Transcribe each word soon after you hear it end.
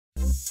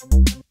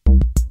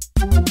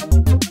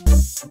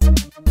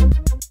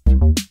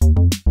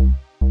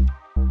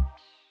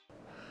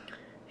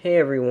Hey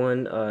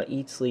everyone,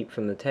 Eat Sleep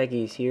from the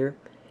Techies here,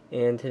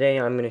 and today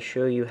I'm going to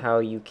show you how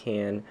you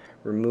can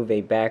remove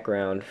a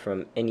background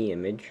from any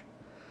image.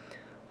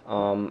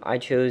 I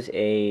chose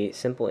a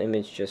simple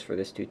image just for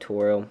this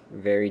tutorial,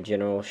 very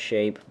general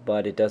shape,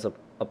 but it does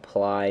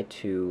apply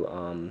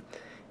to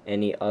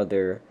any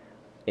other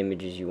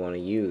images you want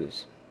to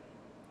use.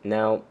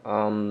 Now,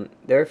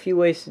 there are a few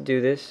ways to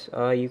do this.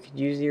 You could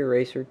use the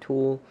eraser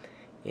tool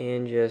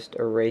and just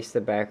erase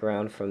the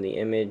background from the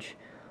image.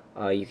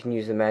 You can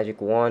use the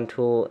magic wand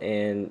tool,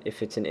 and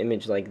if it's an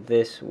image like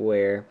this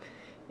where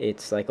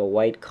it's like a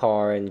white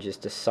car and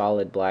just a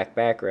solid black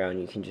background,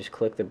 you can just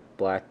click the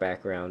black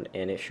background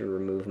and it should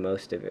remove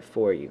most of it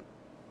for you.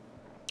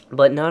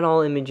 But not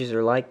all images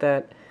are like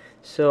that,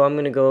 so I'm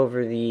going to go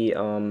over the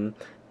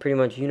pretty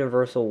much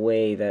universal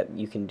way that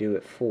you can do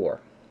it for.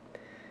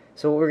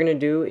 So what we're going to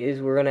do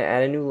is we're going to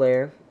add a new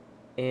layer,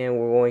 and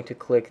we're going to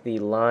click the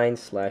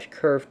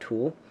line/curve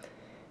tool.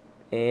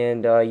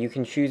 And you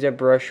can choose a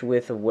brush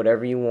width of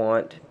whatever you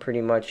want.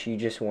 Pretty much you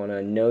just want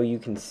to know you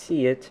can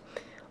see it,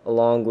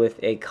 along with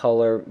a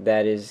color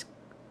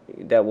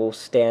that will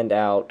stand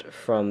out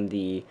from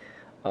the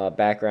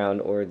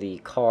background or the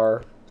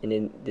car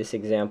in this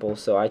example,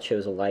 so I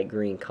chose a light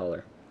green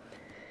color.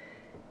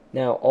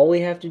 Now all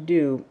we have to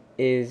do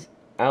is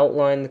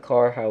outline the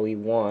car how we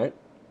want,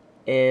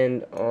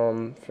 and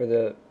for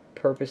the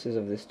purposes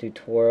of this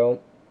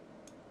tutorial,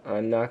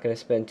 I'm not going to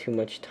spend too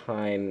much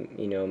time,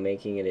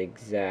 making it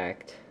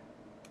exact.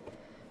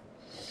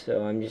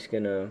 So I'm just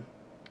going to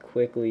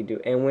quickly do.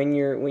 And when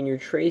you're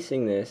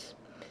tracing this,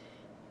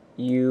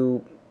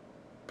 you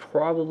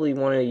probably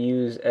want to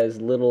use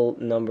as little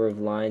number of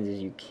lines as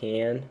you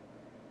can,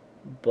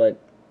 but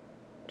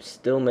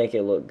still make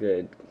it look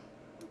good.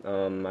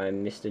 I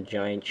missed a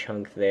giant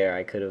chunk there.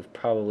 I could have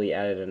probably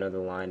added another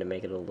line to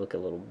make it look a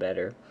little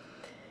better.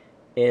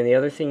 And the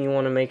other thing you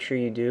want to make sure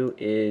you do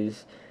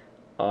is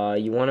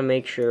you want to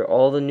make sure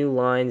all the new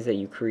lines that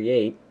you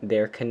create,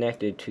 they're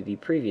connected to the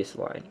previous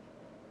line.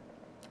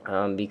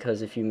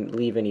 Because if you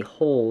leave any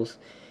holes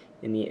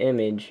in the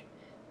image,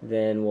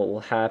 then what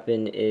will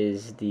happen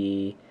is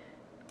the,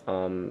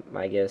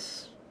 I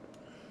guess,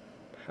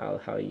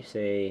 how you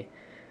say,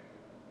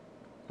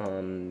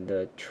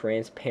 the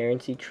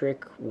transparency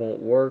trick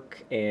won't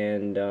work,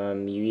 and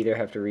you either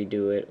have to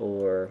redo it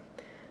or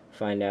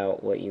find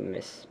out what you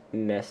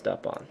messed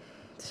up on.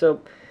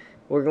 So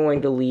we're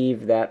going to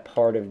leave that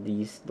part of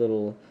these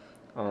little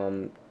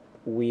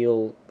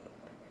wheel,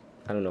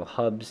 I don't know,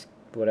 hubs,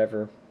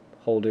 whatever,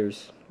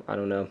 holders, I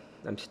don't know,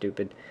 I'm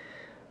stupid,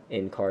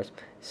 in cars.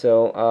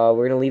 So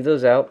we're going to leave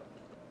those out,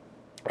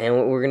 and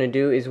what we're going to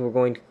do is we're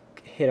going to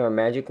hit our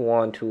magic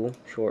wand tool,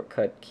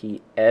 shortcut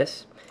key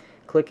S,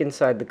 click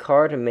inside the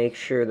car to make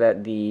sure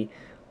that the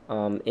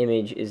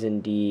image is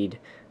indeed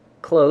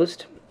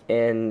closed,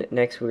 and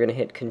next we're going to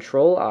hit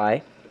Control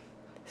I,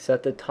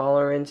 set the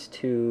tolerance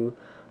to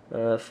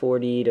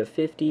 40 to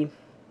 50.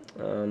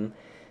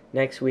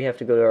 Next we have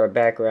to go to our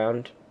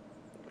background.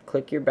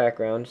 Click your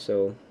background,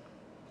 so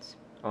it's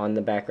on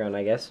the background,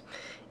 I guess,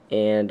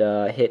 and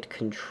hit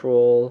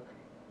Control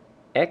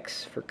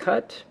X for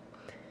cut,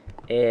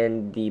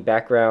 and the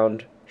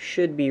background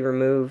should be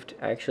removed.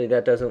 Actually,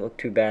 that doesn't look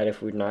too bad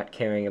if we're not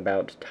caring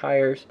about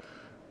tires.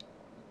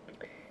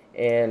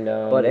 And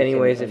but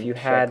anyways, if you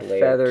had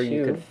feather,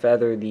 you could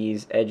feather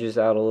these edges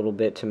out a little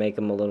bit to make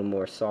them a little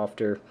more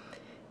softer,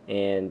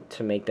 and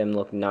to make them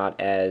look not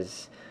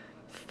as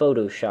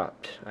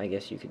photoshopped, I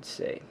guess you could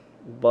say.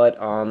 But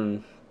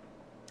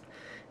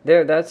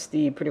that's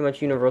the pretty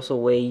much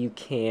universal way you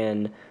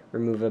can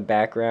remove a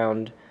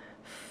background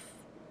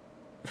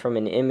from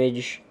an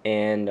image,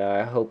 and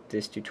I hope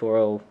this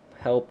tutorial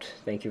helped.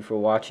 Thank you for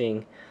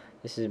watching.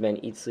 This has been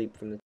Eat Sleep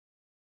from the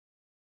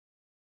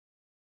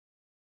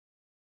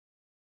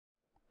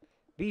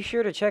Be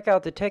sure to check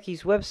out the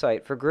Techies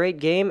website for great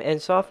game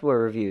and software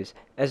reviews,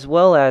 as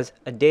well as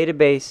a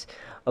database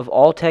of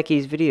all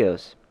Techies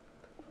videos.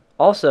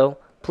 Also,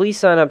 please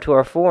sign up to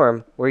our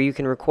forum where you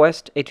can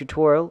request a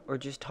tutorial or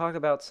just talk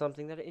about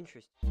something that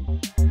interests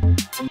you.